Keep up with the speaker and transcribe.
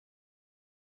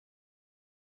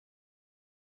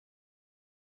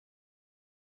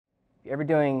you're ever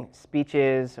doing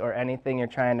speeches or anything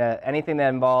anything that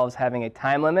involves having a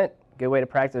time limit, a good way to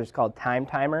practice is called time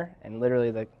timer, and literally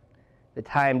the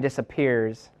time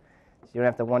disappears, so you don't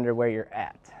have to wonder where you're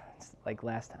at. It's like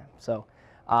last time. So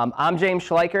I'm James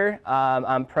Schleicher.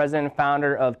 I'm president and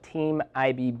founder of Team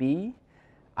IBB.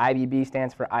 IBB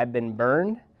stands for I've Been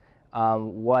Burned.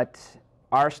 What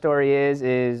our story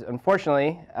is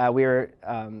unfortunately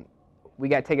we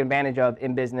got taken advantage of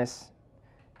in business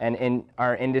and in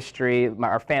our industry.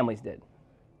 Our families did,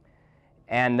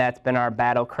 and that's been our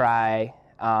battle cry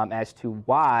as to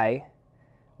why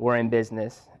we're in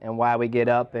business and why we get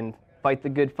up and fight the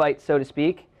good fight, so to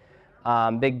speak.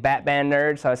 Big Batman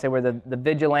nerd, so I say we're the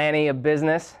vigilante of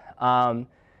business.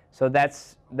 So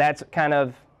that's kind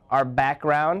of our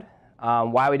background,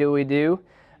 why we do what we do.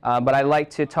 But I'd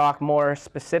like to talk more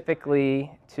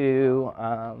specifically to,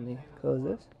 let me close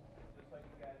this.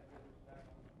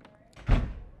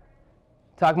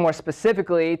 Talk more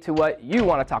specifically to what you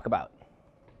want to talk about.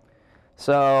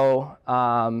 So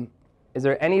is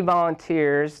there any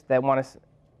volunteers that want to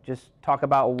just talk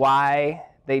about why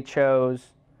they chose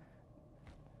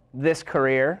this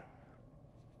career?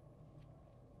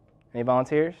 Any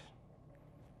volunteers?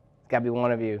 It's got to be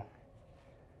one of you.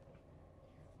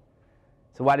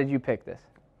 So why did you pick this?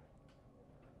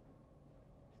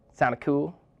 Sounded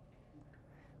cool?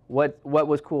 What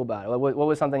was cool about it? What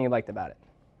was something you liked about it?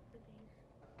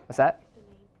 What's that?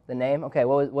 The name? Okay,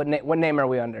 what name are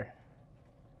we under?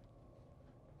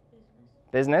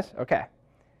 Business? Okay.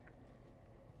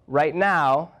 Right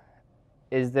now,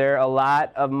 is there a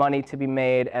lot of money to be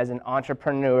made as an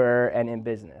entrepreneur and in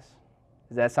business?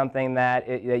 Is that something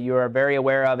that you are very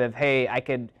aware of? Hey, I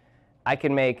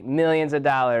can make millions of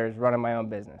dollars running my own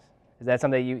business. Is that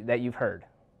something that you've heard?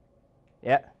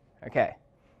 Yeah? Okay.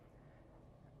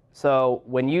 So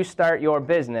when you start your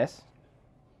business,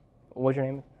 what's your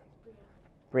name?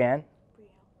 Brienne?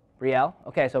 Brielle.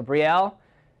 Okay, so Brielle,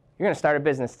 you're going to start a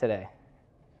business today.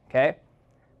 Okay?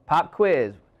 Pop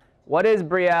quiz. What is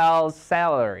Brielle's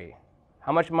salary?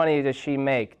 How much money does she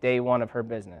make day one of her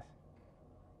business?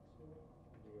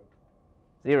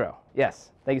 Zero.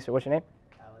 Yes. Thank you, sir. What's your name?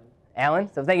 Alan.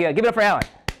 Alan? So thank you. Give it up for Alan.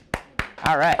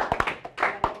 All right.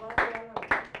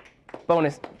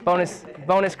 Bonus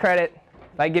credit.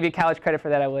 If I give you college credit for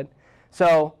that, I would.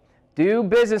 So do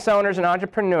business owners and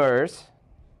entrepreneurs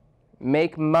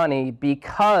make money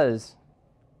because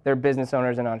they're business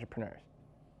owners and entrepreneurs?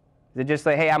 Is it just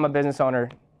like, hey, I'm a business owner,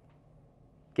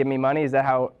 give me money? Is that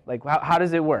how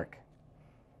does it work?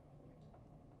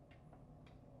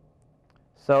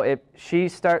 So if she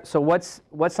starts, so what's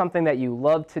something that you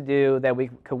love to do that we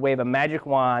could wave a magic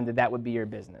wand that would be your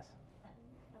business? A vet.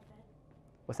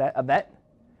 What's that? A vet?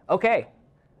 Okay.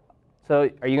 So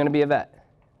are you going to be a vet?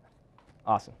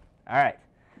 Awesome. All right.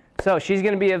 So she's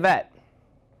going to be a vet.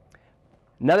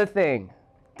 Another thing,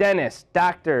 dentists,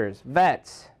 doctors,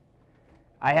 vets.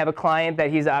 I have a client that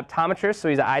he's an optometrist, so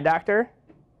he's an eye doctor.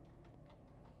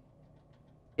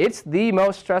 It's the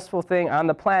most stressful thing on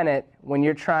the planet when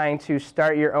you're trying to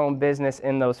start your own business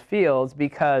in those fields,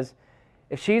 because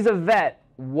if she's a vet,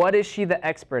 what is she the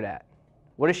expert at?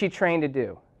 What is she trained to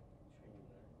do?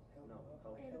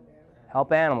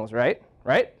 Help animals, right?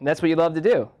 Right? And that's what you love to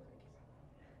do.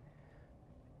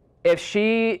 If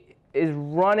she is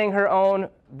running her own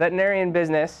veterinarian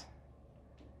business,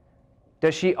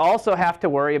 does she also have to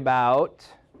worry about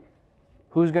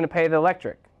who's going to pay the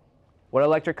electric? What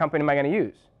electric company am I going to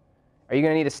use? Are you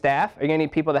going to need a staff? Are you going to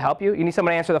need people to help you? You need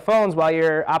someone to answer the phones while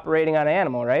you're operating on an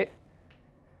animal, right?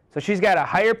 So she's got to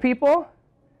hire people,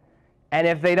 and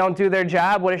if they don't do their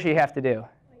job, what does she have to do?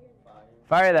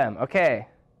 Fire them. Okay.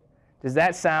 Does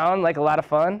that sound like a lot of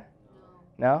fun?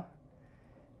 No?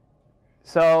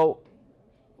 So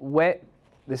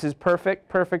this is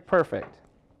perfect.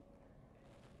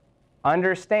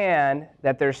 Understand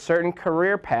that there's certain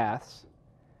career paths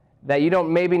that you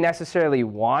don't maybe necessarily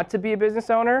want to be a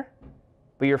business owner,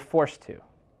 but you're forced to.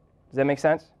 Does that make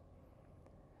sense?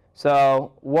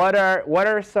 So what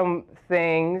are some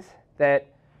things that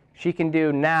she can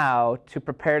do now to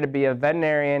prepare to be a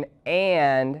veterinarian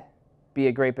and be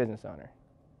a great business owner?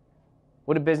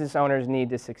 What do business owners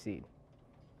need to succeed?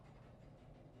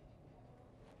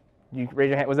 You raise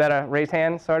your hand. Was that a raised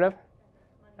hand, sort of?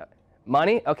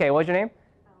 Money? Okay, what's your name?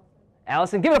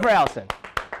 Allison. Give it up for Allison.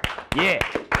 Yeah.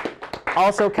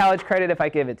 Also college credit if I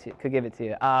could give it to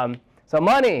you. So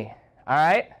money, all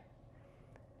right?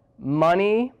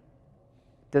 Money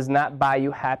does not buy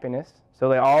you happiness.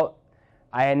 So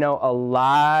I know a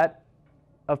lot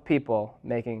of people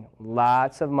making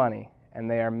lots of money and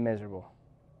they are miserable.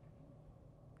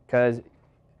 Because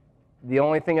the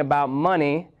only thing about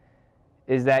money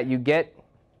is that you get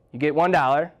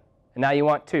 $1, and now you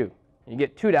want 2. You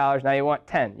get $2, now you want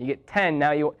 10. You get 10,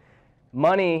 now you...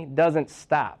 Money doesn't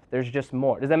stop. There's just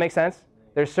more. Does that make sense?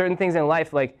 There's certain things in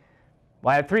life like,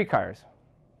 well, I had 3 cars.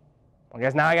 Well, I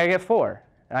guess now I got to get 4.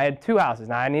 And I had 2 houses.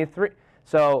 Now I need 3.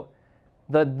 So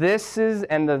the thises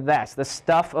and the that's, the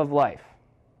stuff of life.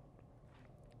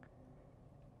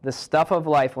 The stuff of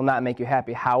life will not make you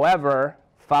happy. However,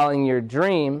 following your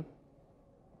dream,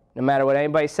 no matter what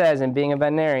anybody says, and being a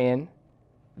veterinarian,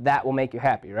 that will make you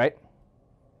happy, right?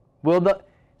 Will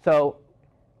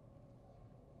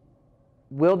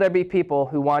there be people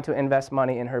who want to invest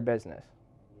money in her business?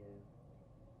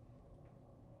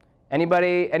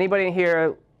 Anybody in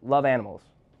here love animals?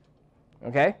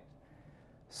 Okay?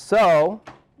 So,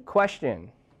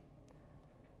 question.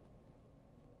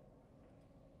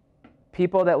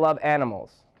 People that love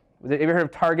animals. Have you ever heard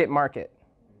of target market?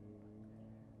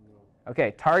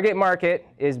 Okay, target market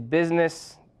is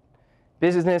business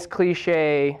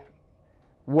cliche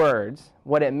words.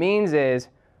 What it means is,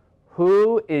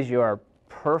 who is your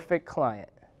perfect client?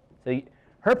 So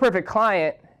her perfect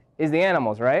client is the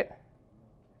animals, right?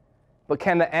 But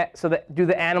do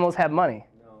the animals have money?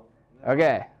 No.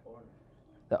 Okay.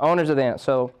 The owners of the animals.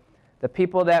 So the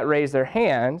people that raise their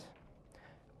hands,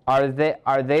 are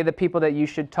they the people that you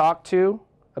should talk to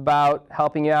about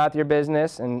helping you out with your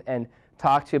business and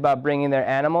talk to about bringing their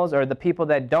animals? Or the people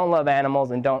that don't love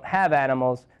animals and don't have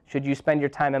animals, should you spend your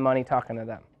time and money talking to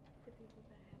them?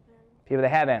 People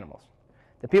that have animals.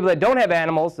 The people that don't have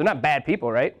animals, they're not bad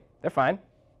people, right? They're fine.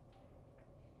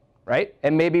 Right?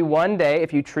 And maybe one day,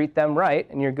 if you treat them right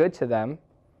and you're good to them,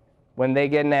 when they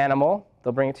get an animal,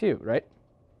 they'll bring it to you, right?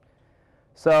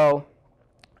 So,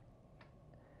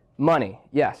 money,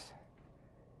 yes. I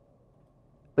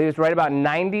believe it's right about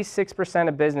 96%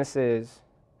 of businesses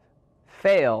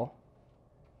fail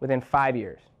within 5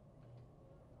 years.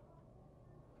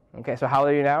 Okay, so how old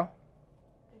are you now?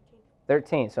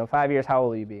 13. So in 5 years, how old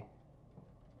will you be?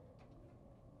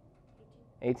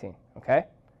 18, okay?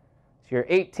 So you're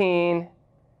 18, you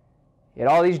had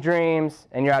all these dreams,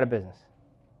 and you're out of business.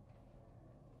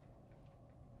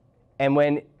 And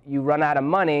when you run out of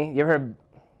money, you ever heard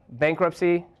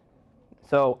bankruptcy?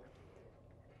 So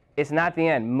it's not the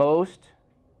end. Most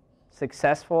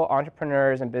successful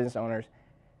entrepreneurs and business owners,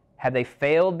 have they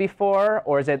failed before,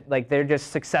 or is it like they're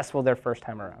just successful their first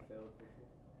time around?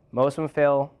 Most of them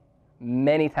fail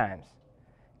many times.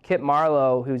 Kip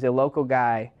Marlowe, who's a local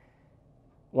guy,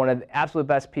 one of the absolute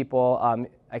best people.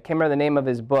 I can't remember the name of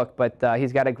his book, but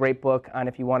he's got a great book on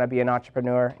if you want to be an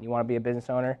entrepreneur, you want to be a business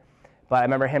owner. But I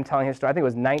remember him telling his story. I think it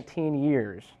was 19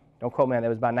 years. Don't quote me on that. It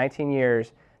was about 19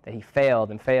 years that he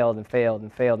failed and failed and failed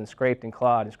and failed and scraped and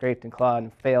clawed and scraped and clawed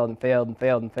and failed and failed and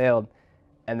failed and failed.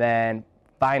 And then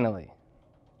finally,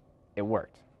 it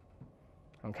worked.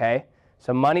 Okay?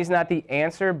 So money's not the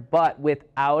answer, but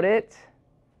without it,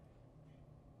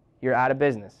 you're out of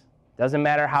business. Doesn't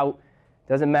matter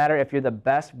if you're the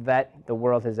best vet the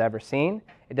world has ever seen.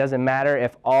 It doesn't matter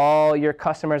if all your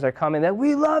customers are coming that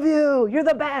we love you, you're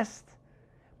the best.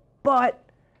 But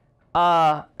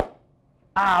I'll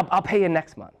pay you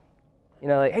next month. You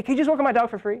know, like, hey, can you just work on my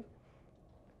dog for free?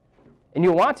 And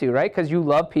you want to, right? Because you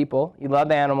love people, you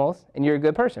love animals, and you're a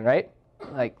good person, right?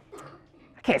 Like,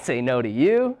 I can't say no to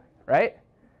you, right?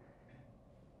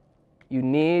 You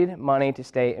need money to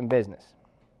stay in business.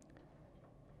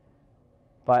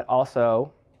 But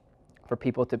also, for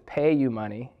people to pay you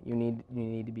money, you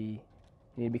need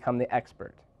to become the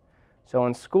expert. So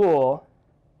in school,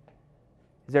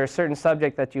 is there a certain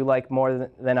subject that you like more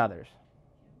than others?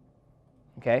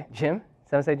 Okay, gym?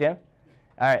 Someone say gym?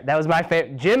 All right, that was my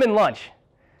favorite. Gym and lunch.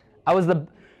 I was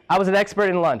an expert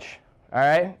in lunch. All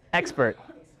right, expert.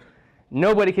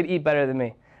 Nobody could eat better than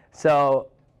me. So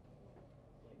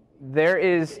there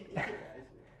is.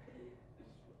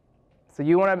 So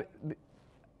you want to.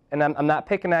 And I'm not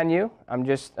picking on you. I'm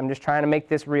just trying to make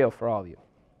this real for all of you.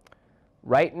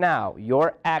 Right now,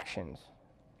 your actions,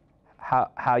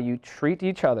 how you treat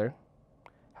each other,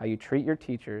 how you treat your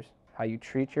teachers, how you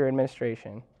treat your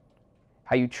administration,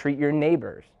 how you treat your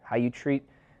neighbors, how you treat.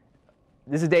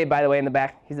 This is Dave, by the way, in the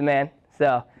back. He's the man.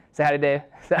 So say hi to Dave.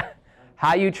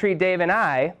 How you treat Dave and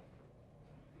I.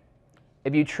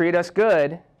 If you treat us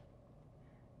good,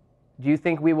 do you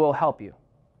think we will help you?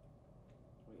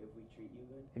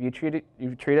 If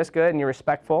you treat us good and you're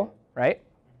respectful, right?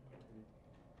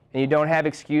 And you don't have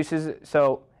excuses.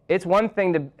 So it's one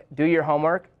thing to do your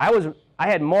homework. I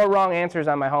had more wrong answers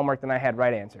on my homework than I had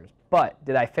right answers. But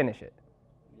did I finish it?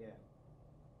 Yeah.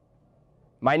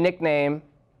 My nickname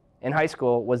in high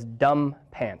school was Dumb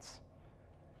Pants.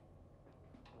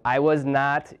 I was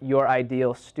not your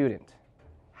ideal student.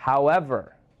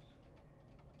 However,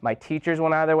 my teachers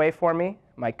went out of their way for me.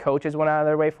 My coaches went out of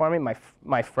their way for me.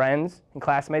 My friends and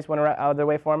classmates went out of their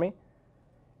way for me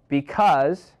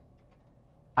because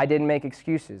I didn't make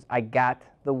excuses. I got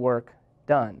the work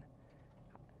done.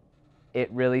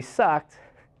 It really sucked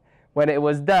when it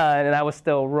was done and I was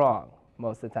still wrong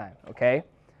most of the time, okay?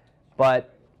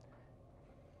 But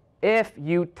if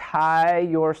you tie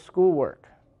your schoolwork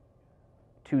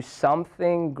to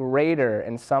something greater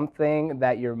and something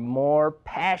that you're more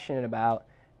passionate about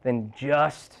than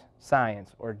just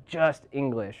science or just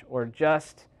English or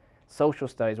just social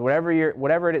studies,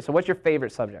 whatever it is. So what's your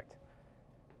favorite subject?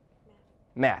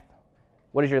 Math.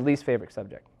 What is your least favorite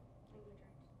subject?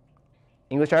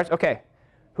 English arts? Okay.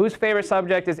 Whose favorite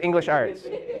subject is English arts?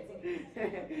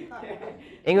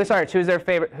 English arts. Who's their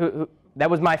favorite? Who? That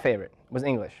was my favorite. Was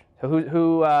English. So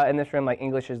who in this room, like,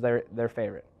 English is their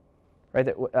favorite? Right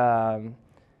there.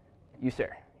 You,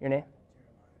 sir. Your name?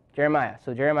 Jeremiah.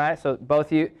 So Jeremiah. So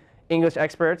both you English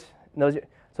experts.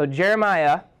 So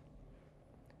Jeremiah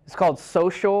is called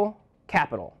social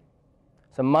capital.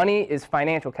 So money is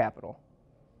financial capital.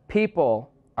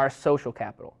 People are social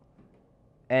capital.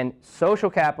 And social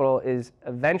capital is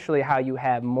eventually how you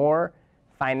have more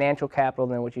financial capital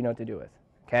than what you know what to do with.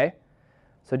 Okay?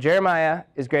 So Jeremiah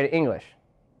is great at English.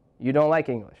 You don't like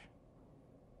English.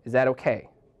 Is that okay?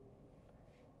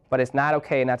 But it's not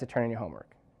okay not to turn in your homework.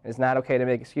 It's not okay to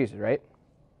make excuses, right?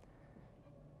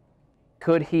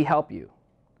 Could he help you?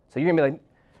 So you're gonna be like,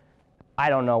 I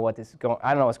don't know what's going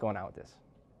on with this.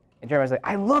 And Jeremiah's like,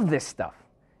 I love this stuff.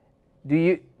 Do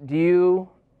you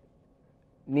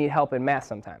need help in math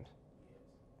sometimes?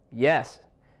 Yes.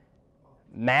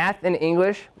 Math and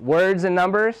English, words and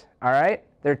numbers, all right?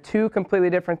 They're two completely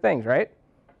different things, right?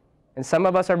 And some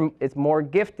of us it's more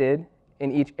gifted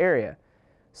in each area.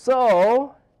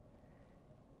 So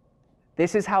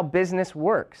this is how business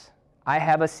works. I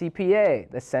have a CPA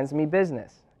that sends me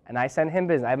business, and I send him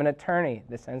business. I have an attorney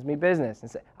that sends me business.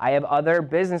 And I have other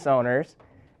business owners.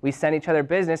 We send each other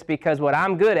business because what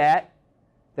I'm good at,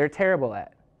 they're terrible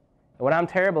at. And what I'm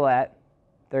terrible at,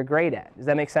 they're great at. Does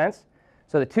that make sense?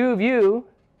 So the two of you,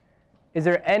 is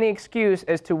there any excuse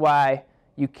as to why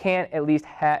you can't at least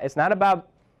have, it's not about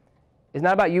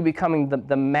you becoming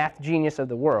the math genius of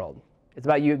the world. It's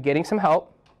about you getting some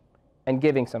help and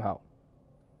giving some help.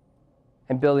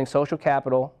 And building social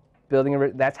capital,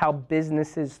 that's how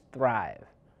businesses thrive.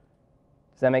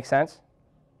 Does that make sense?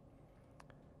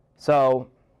 So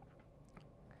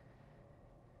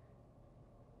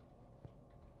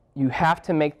you have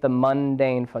to make the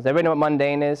mundane fun. Does everybody know what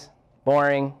mundane is?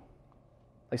 Boring.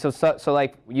 Like so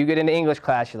like you get into English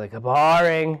class, you're like,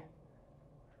 boring,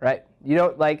 right? You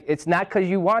don't like, it's not because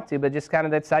you want to, but just kind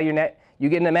of that's how you get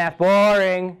into math,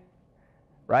 boring,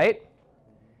 right?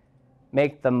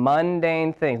 Make the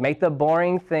mundane things, make the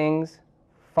boring things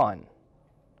fun,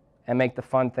 and make the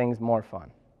fun things more fun.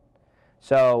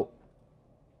 So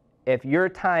if you're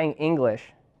tying English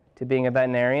to being a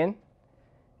veterinarian,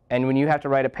 and when you have to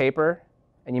write a paper,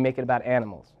 and you make it about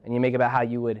animals, and you make it about how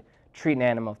you would treat an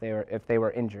animal if they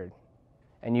were injured,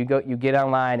 and you get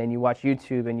online and you watch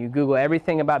YouTube and you Google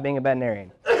everything about being a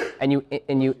veterinarian, and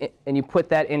you put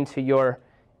that into your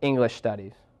English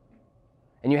studies,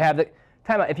 and you have the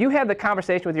time out. If you have the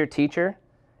conversation with your teacher,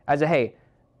 as a hey,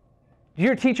 do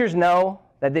your teachers know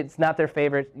that it's not their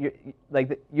favorite?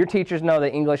 Your teachers know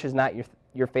that English is not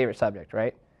your favorite subject,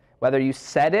 right? Whether you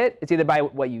said it, it's either by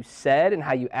what you said and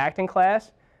how you act in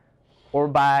class, or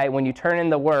by when you turn in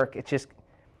the work. It's just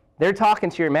they're talking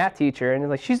to your math teacher and they're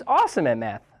like, she's awesome at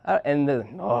math,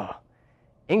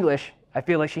 English, I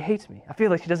feel like she hates me. I feel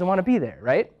like she doesn't want to be there,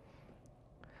 right?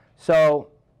 So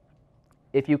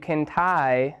if you can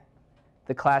tie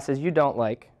the classes you don't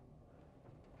like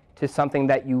to something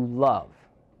that you love,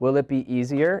 will it be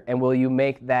easier? And will you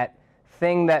make that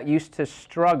thing that used to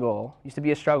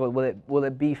be a struggle, will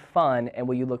it be fun, and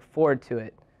will you look forward to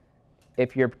it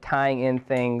if you're tying in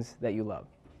things that you love?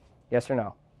 Yes or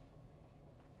no?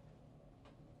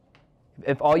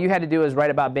 If all you had to do is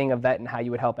write about being a vet and how you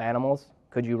would help animals,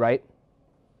 could you write?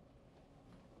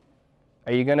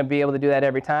 Are you going to be able to do that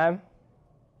every time?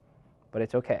 But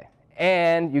it's okay.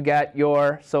 And you got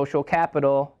your social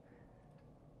capital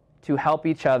to help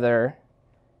each other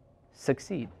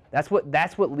succeed. That's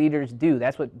what leaders do.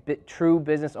 That's what true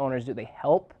business owners do. They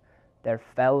help their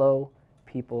fellow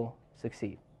people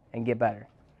succeed and get better.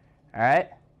 All right?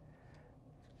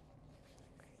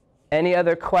 Any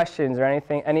other questions or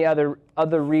anything? Any other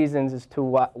reasons as to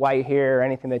why you're here, or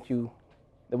anything that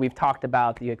we've talked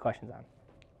about that you had questions on?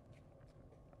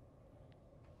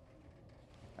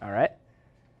 All right.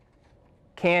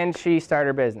 Can she start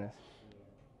her business?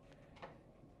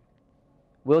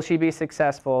 Will she be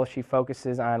successful? She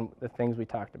focuses on the things we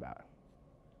talked about.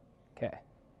 Okay.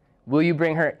 Will you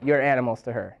bring your animals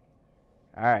to her?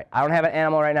 All right. I don't have an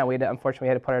animal right now. Unfortunately, we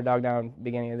had to put our dog down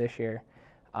beginning of this year.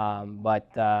 But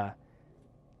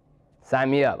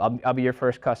sign me up. I'll be your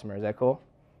first customer. Is that cool?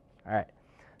 All right.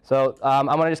 So I'm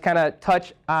going to just kind of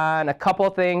touch on a couple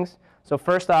of things. So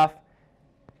first off,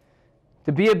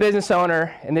 to be a business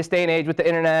owner in this day and age with the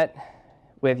internet,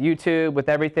 with YouTube, with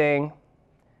everything,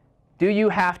 do you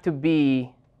have to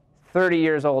be 30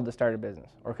 years old to start a business?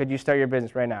 Or could you start your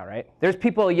business right now, right? There's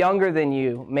people younger than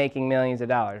you making millions of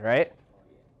dollars, right?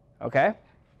 Okay?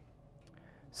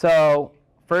 So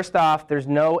first off, there's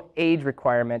no age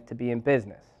requirement to be in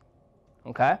business.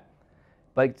 Okay?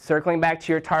 But circling back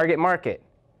to your target market,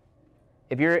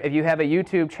 if you have a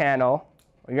YouTube channel,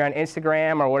 or you're on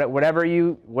Instagram, or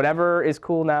whatever is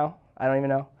cool now, I don't even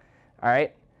know, all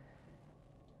right?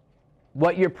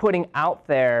 What you're putting out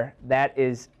there, that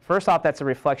is, first off, that's a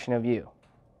reflection of you.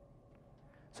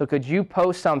 So could you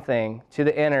post something to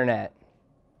the internet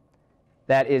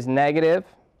that is negative,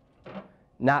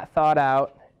 not thought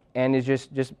out, and is just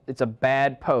it's a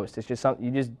bad post? It's just something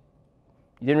you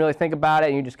didn't really think about it,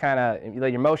 and you just kind of, you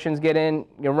let your emotions get in,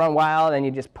 you run wild, and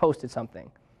you just posted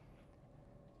something.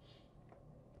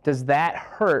 Does that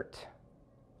hurt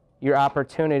your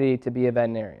opportunity to be a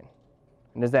veterinarian?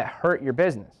 And does that hurt your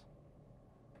business?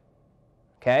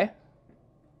 Okay?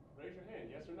 Raise your hand,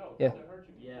 yes or no? Yeah. Does it hurt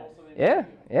you?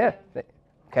 Yeah.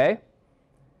 Okay?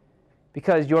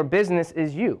 Because your business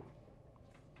is you.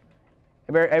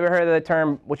 Ever heard of the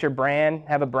term, what's your brand?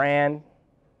 Have a brand?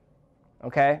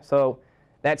 Okay? So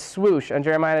that swoosh on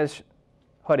Jeremiah's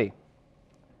hoodie.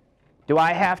 I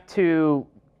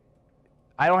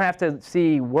don't have to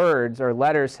see words or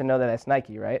letters to know that that's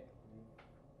Nike, right?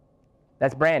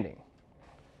 That's branding.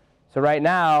 So right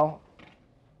now,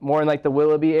 more in like the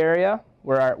Willoughby area,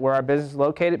 where our business is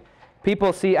located,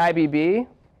 people see IBB,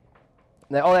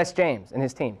 oh, that's James and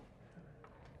his team.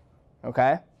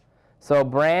 Okay? So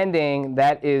branding,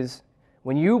 that is,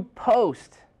 when you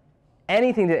post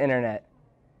anything to the internet,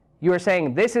 you are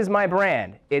saying, this is my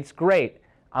brand. It's great.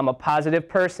 I'm a positive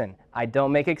person. I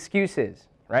don't make excuses,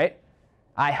 right?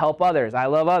 I help others. I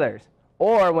love others.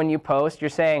 Or when you post, you're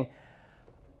saying,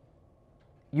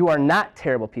 you are not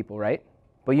terrible people, right?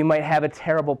 But you might have a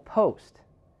terrible post.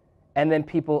 And then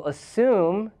people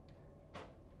assume,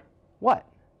 what?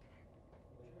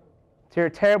 You're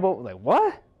terrible, like,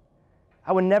 what?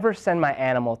 I would never send my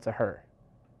animal to her.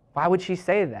 Why would she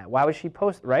say that? Why would she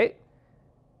post, right?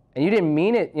 And you didn't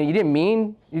mean it. You didn't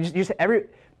mean,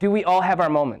 do we all have our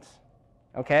moments?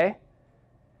 Okay?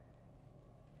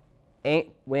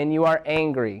 When you are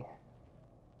angry,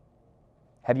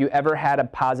 have you ever had a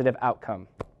positive outcome?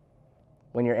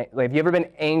 Have you ever been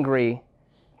angry,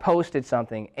 posted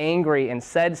something, angry, and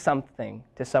said something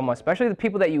to someone, especially the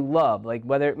people that you love, like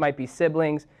whether it might be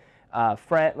siblings,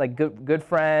 like good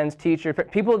friends, teachers,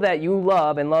 people that you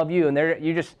love and love you, and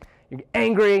you're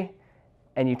angry,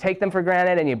 and you take them for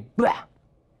granted, and you blah.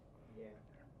 Yeah.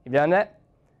 You've done that?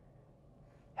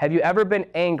 Have you ever been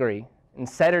angry and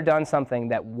said or done something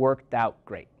that worked out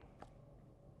great?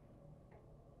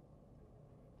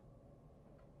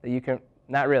 That you can,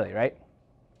 not really, right?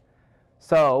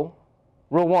 So,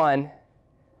 rule 1,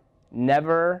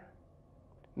 never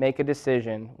make a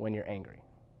decision when you're angry.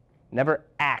 Never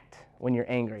act when you're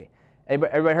angry.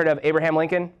 Everybody heard of Abraham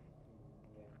Lincoln?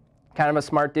 Kind of a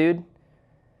smart dude.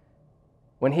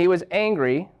 When he was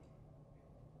angry,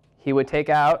 he would take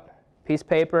out a piece of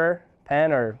paper,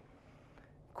 pen, or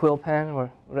quill pen,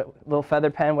 or little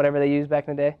feather pen, whatever they used back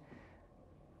in the day,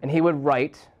 and he would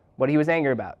write what he was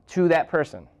angry about to that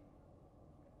person.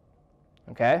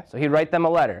 Okay? So he'd write them a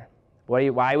letter. Why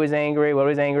he was angry, what he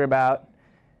was angry about.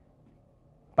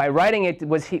 By writing it,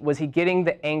 was he getting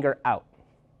the anger out?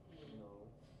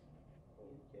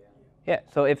 Yeah.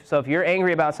 So if you're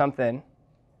angry about something,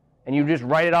 and you just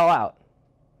write it all out,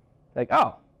 like,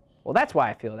 oh, well, that's why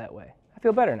I feel that way. I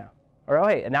feel better now. Or, oh,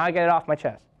 hey, now I get it off my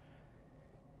chest.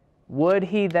 Would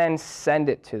he then send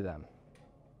it to them?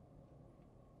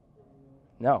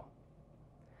 No.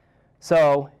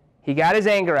 So he got his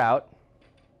anger out,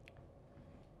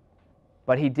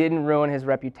 but he didn't ruin his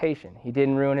reputation. He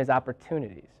didn't ruin his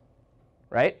opportunities,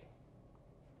 right?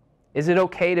 Is it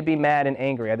okay to be mad and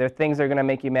angry? Are there things that are going to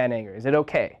make you mad and angry? Is it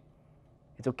okay?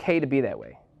 It's okay to be that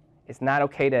way. It's not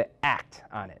okay to act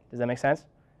on it. Does that make sense?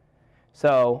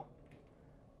 So,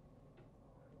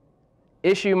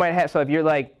 issue you might have, so if you're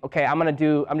like, okay, I'm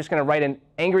just going to write an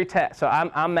angry text. So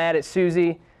I'm mad at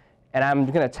Susie, and I'm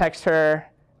going to text her.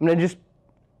 I'm going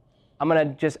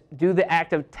to just do the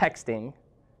act of texting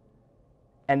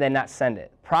and then not send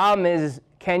it. Problem is,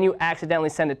 can you accidentally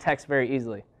send a text very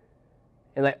easily?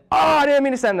 You're like, oh, I didn't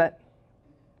mean to send that.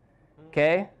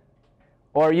 Okay?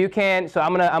 Or you can, so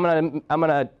I'm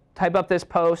gonna type up this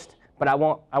post, but I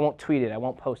won't tweet it, I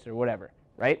won't post it or whatever,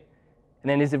 right? And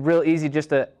then is it real easy just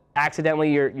to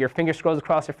accidentally your finger scrolls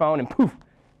across your phone and poof,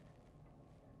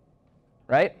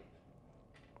 right?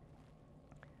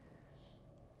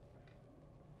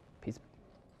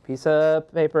 Piece of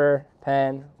paper,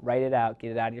 pen, write it out,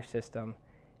 get it out of your system,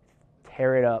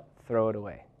 tear it up, throw it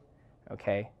away,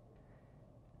 okay?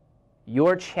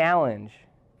 Your challenge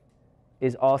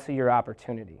is also your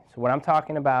opportunity. So what I'm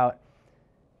talking about,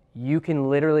 you can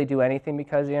literally do anything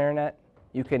because of the internet.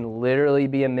 You can literally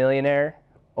be a millionaire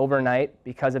overnight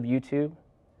because of YouTube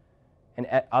and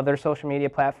other social media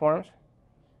platforms.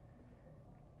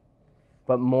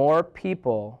 But more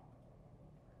people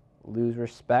lose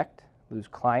respect, lose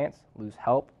clients, lose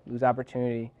help, lose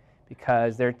opportunity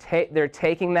because they're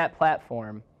taking that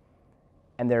platform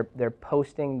and they're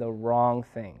posting the wrong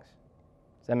things.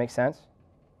 Does that make sense?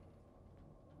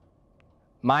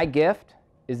 My gift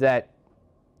is that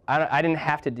I didn't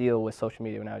have to deal with social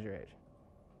media when I was your age.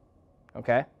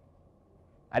 Okay?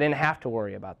 I didn't have to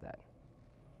worry about that.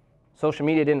 Social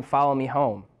media didn't follow me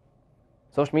home.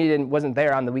 Social media wasn't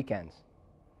there on the weekends.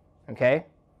 Okay?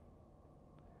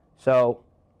 So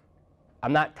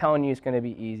I'm not telling you it's going to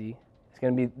be easy. It's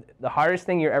going to be the hardest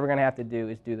thing you're ever going to have to do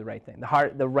is do the right thing.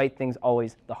 The right thing's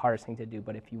always the hardest thing to do.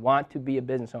 But if you want to be a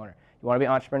business owner, you want to be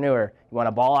an entrepreneur, you want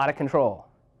to ball out of control,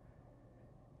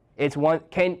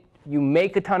 can you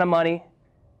make a ton of money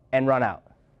and run out?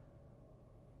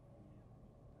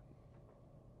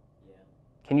 Yeah.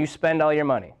 Can you spend all your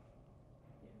money?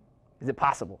 Is it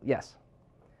possible? Yes.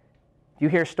 You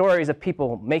hear stories of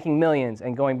people making millions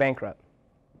and going bankrupt.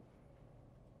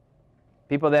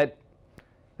 People that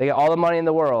they get all the money in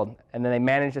the world and then they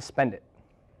manage to spend it.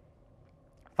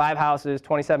 5 houses,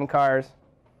 27 cars,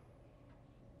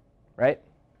 right?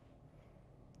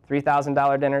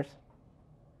 $3,000 dinners.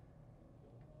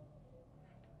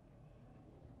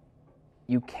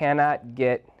 You can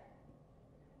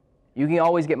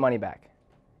always get money back.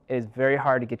 It is very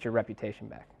hard to get your reputation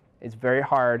back. It's very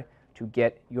hard to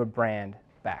get your brand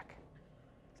back.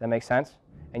 Does that make sense?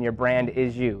 And your brand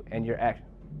is you and your action.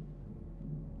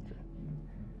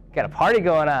 Got a party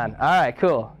going on. All right,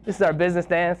 cool. This is our business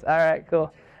dance. All right,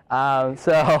 cool. The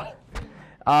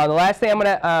last thing I'm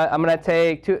gonna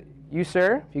take to you,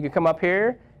 sir. If you could come up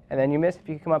here, and then you, miss, if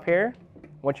you could come up here.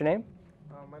 What's your name?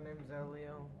 My name's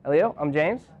Elio. Elio. I'm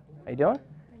James. How you doing?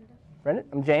 Brenda.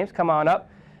 I'm James. Come on up.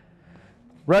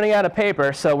 Running out of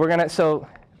paper, so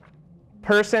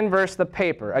person versus the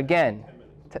paper again.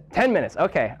 10 minutes.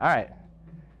 Okay. All right.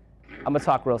 I'm gonna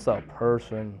talk real slow.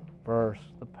 Person versus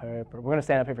the paper. We're gonna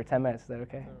stand up here for 10 minutes. Is that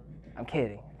okay? I'm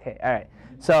kidding. Okay. All right.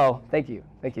 So thank you.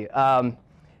 Thank you.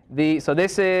 So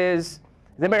this is.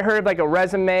 Has anybody heard of like a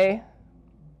resume?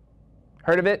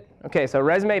 Heard of it? Okay. So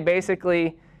resume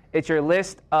basically, it's your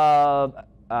list of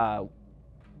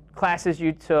classes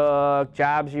you took,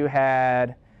 jobs you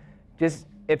had. Just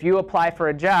if you apply for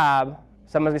a job,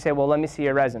 someone's gonna say, well, let me see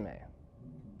your resume.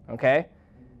 Okay?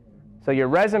 So your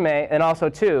resume, and also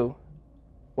too,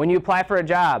 when you apply for a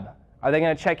job, are they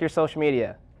gonna check your social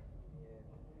media?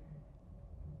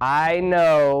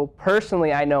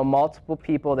 Personally, I know multiple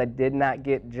people that did not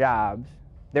get jobs,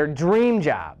 their dream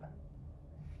job,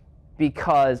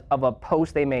 because of a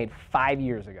post they made 5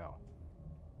 years ago.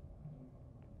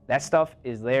 That stuff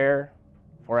is there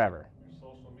forever. Your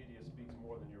social media speaks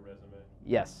more than your resume.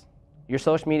 Yes. Your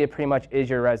social media pretty much is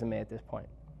your resume at this point.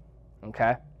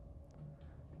 Okay?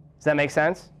 Does that make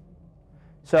sense?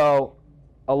 So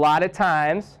a lot of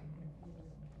times,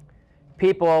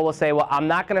 people will say, well, I'm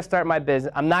not going to start my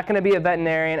business. I'm not going to be a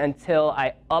veterinarian until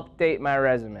I update my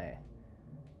resume,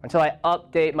 until I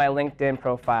update my LinkedIn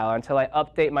profile, until I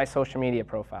update my social media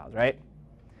profiles, right?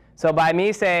 So by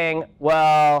me saying,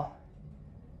 well,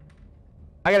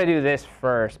 I got to do this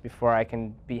first before I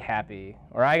can be happy,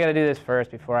 or I got to do this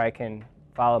first before I can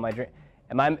follow my dream.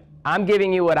 I'm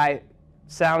giving you what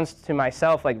sounds to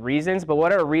myself like reasons, but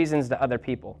what are reasons to other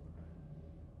people?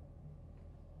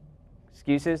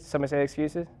 Excuses? Somebody say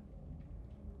excuses?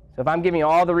 So if I'm giving you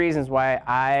all the reasons why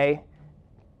I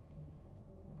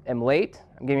am late,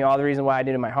 I'm giving you all the reasons why I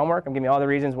didn't do my homework, I'm giving you all the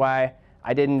reasons why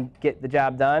I didn't get the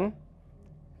job done,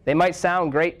 they might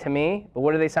sound great to me, but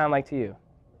what do they sound like to you?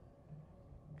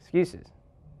 Excuses.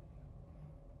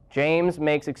 James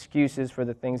makes excuses for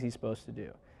the things he's supposed to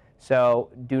do. So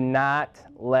do not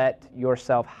let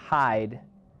yourself hide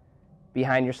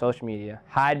behind your social media,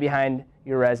 hide behind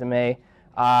your resume.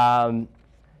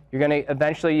 You're going to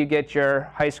eventually you get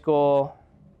your high school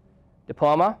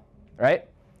diploma, right?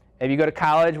 If you go to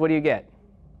college, what do you get?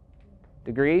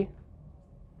 Degree?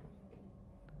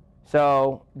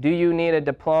 So do you need a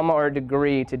diploma or a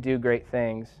degree to do great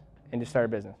things and to start a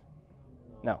business?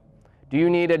 No. Do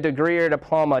you need a degree or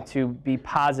diploma to be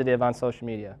positive on social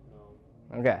media?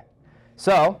 No. Okay.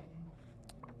 So,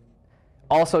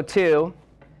 also too,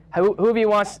 who of you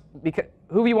wants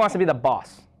to be the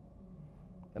boss?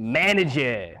 The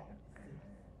manager.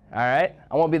 All right?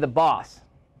 I want to be the boss.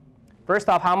 First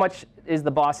off, how much is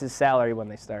the boss's salary when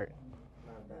they start?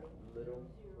 Not that little.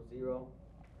 0.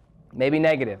 Maybe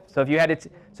negative. So if you had to,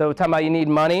 so we're talking about you need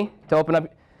money to open up.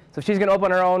 So if she's going to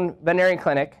open her own veterinarian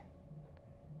clinic,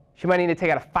 she might need to take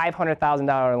out a $500,000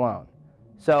 loan.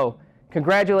 So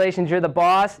congratulations, you're the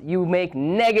boss. You make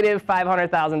negative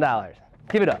 $500,000.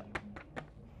 Give it up.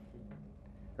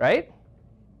 Right?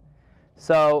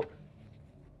 So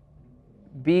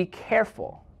be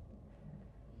careful.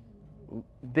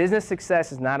 Business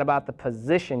success is not about the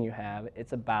position you have.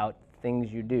 It's about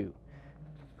things you do,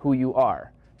 who you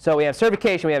are. So we have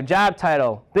certification, we have job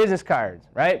title, business cards,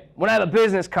 right? When I have a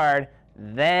business card,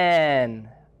 then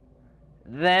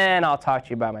I'll talk to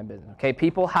you about my business. Okay,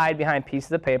 people hide behind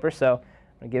pieces of paper, so I'm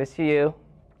going to give this to you.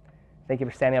 Thank you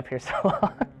for standing up here so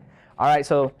long. All right,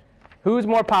 so who's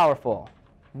more powerful,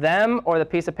 them or the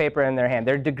piece of paper in their hand?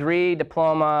 Their degree,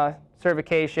 diploma,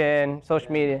 certification,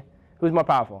 social media. Who's more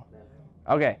powerful?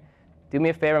 Okay, do me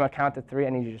a favor, I'm going to count to 3. I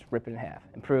need you to just rip it in half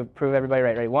and prove everybody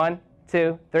right. Ready? 1,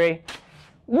 2, 3.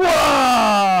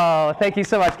 Whoa! Thank you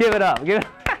so much. Give it up. Give it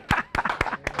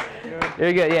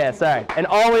You're good. Yeah, sorry. And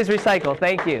always recycle.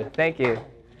 Thank you. Thank you.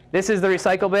 This is the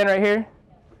recycle bin right here?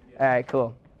 All right,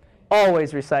 cool.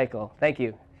 Always recycle. Thank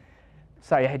you.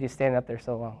 Sorry, I had you standing up there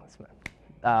so long.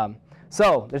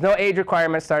 So there's no age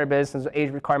requirement to start a business. There's no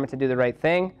age requirement to do the right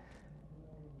thing.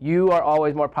 You are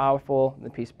always more powerful than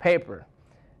a piece of paper.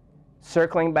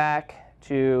 Circling back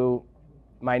to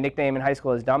my nickname in high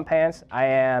school is Dumb Pants. I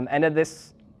am, end of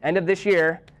this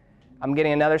year, I'm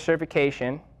getting another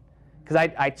certification because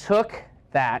I took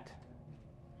that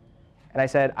and I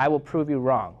said, I will prove you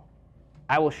wrong.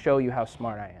 I will show you how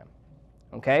smart I am.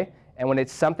 Okay? And when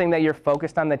it's something that you're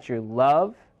focused on that you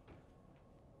love,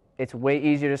 it's way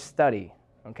easier to study.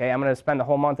 Okay? I'm going to spend the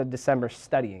whole month of December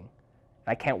studying.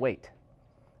 I can't wait.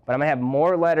 But I'm going to have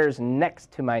more letters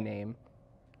next to my name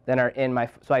than are in my,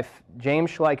 so I have James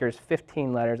Schleicher's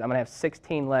 15 letters. I'm going to have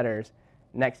 16 letters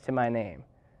next to my name,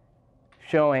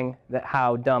 showing that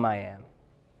how dumb I am.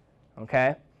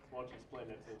 Okay? Why don't you explain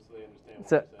that to them so they understand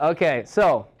So, what you're saying? okay,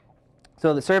 so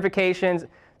the certifications,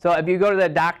 so if you go to the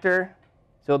doctor,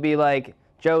 so it'll be like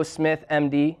Joe Smith,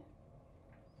 MD,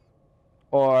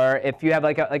 or if you have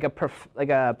like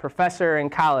a professor in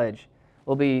college,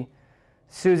 will be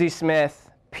Susie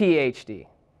Smith, PhD.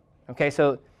 Okay,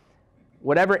 so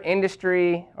whatever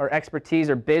industry or expertise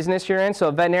or business you're in, so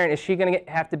a veterinarian, is she going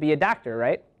to have to be a doctor,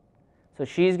 right? So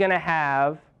she's going to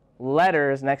have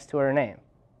letters next to her name,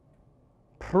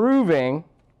 proving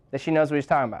that she knows what she's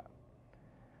talking about.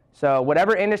 So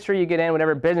whatever industry you get in,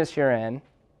 whatever business you're in,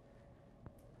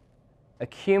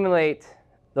 accumulate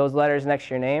those letters next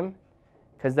to your name,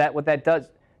 because what that does,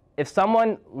 if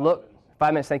someone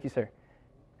 5 minutes, thank you, sir.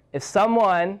 If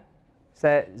someone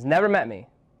has never met me,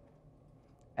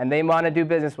 and they want to do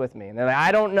business with me, and they're like,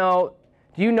 I don't know,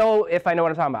 do you know if I know what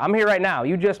I'm talking about? I'm here right now.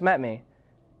 You just met me.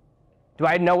 Do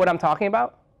I know what I'm talking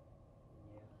about?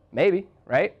 Maybe,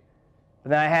 right? But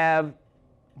then I have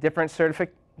different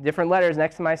letters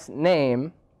next to my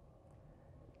name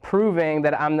proving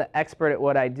that I'm the expert at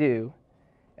what I do.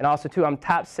 And also, too, I'm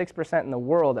top 6% in the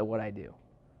world at what I do.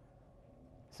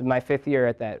 This is my 5th year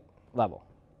at that level.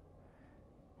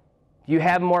 Do you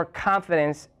have more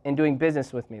confidence in doing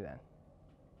business with me then?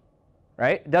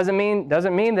 Right? Doesn't mean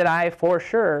that I for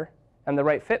sure am the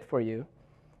right fit for you.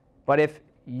 But if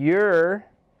your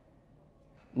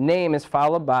name is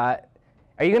followed by,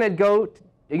 are you going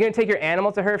to take your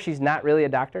animal to her if she's not really a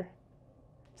doctor?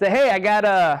 Say, hey, I got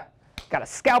a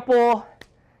scalpel,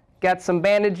 got some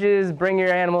bandages, bring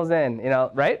your animals in,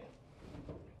 right?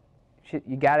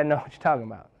 You got to know what you're talking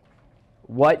about.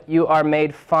 What you are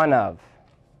made fun of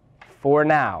for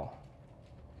now,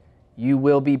 you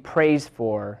will be praised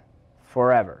for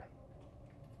forever.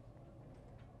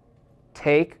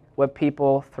 Take what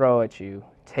people throw at you.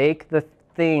 Take the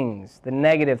things, the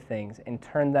negative things, and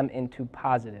turn them into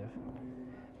positive.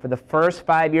 For the first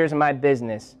 5 years of my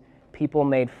business, people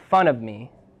made fun of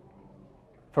me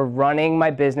for running my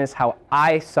business how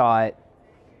I saw it,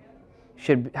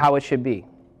 how it should be.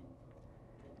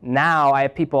 Now I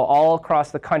have people all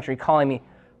across the country calling me,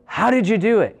 how did you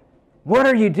do it? What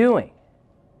are you doing?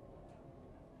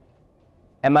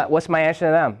 And what's my answer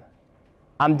to them?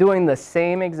 I'm doing the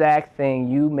same exact thing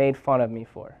you made fun of me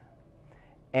for.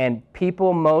 And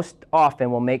people most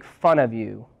often will make fun of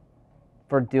you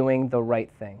for doing the right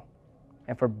thing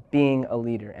and for being a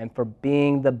leader and for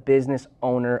being the business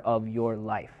owner of your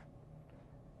life.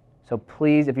 So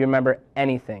please, if you remember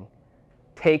anything,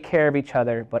 take care of each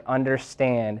other, but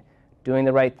understand doing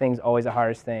the right thing is always the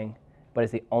hardest thing, but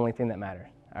it's the only thing that matters.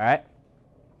 All right?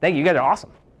 Thank you. You guys are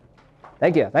awesome.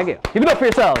 Thank you. Thank you. Give it up for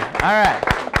yourselves. All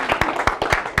right.